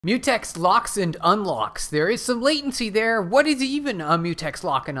Mutex locks and unlocks. There is some latency there. What is even a mutex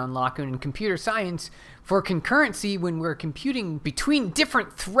lock and unlock in computer science? For concurrency, when we're computing between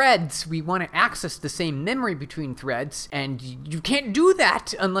different threads, we want to access the same memory between threads, and you can't do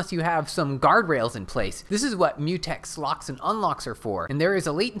that unless you have some guardrails in place. This is what mutex locks and unlocks are for, and there is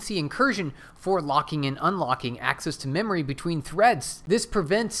a latency incursion for locking and unlocking access to memory between threads. This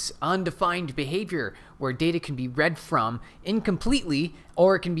prevents undefined behavior where data can be read from incompletely,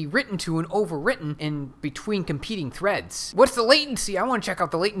 or it can be written to and overwritten in between competing threads. What's the latency? I want to check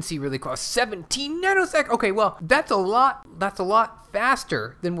out the latency really quick. 17 nanoseconds. Okay, well, that's a lot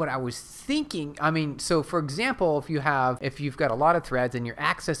faster than what I was thinking. I mean, so for example, if you've got a lot of threads and you're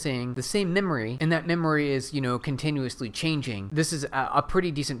accessing the same memory, and that memory is, continuously changing, this is a pretty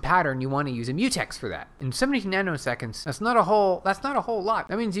decent pattern. You want to use a mutex for that. And 17 nanoseconds, that's not a whole lot.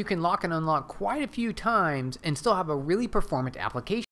 That means you can lock and unlock quite a few times and still have a really performant application.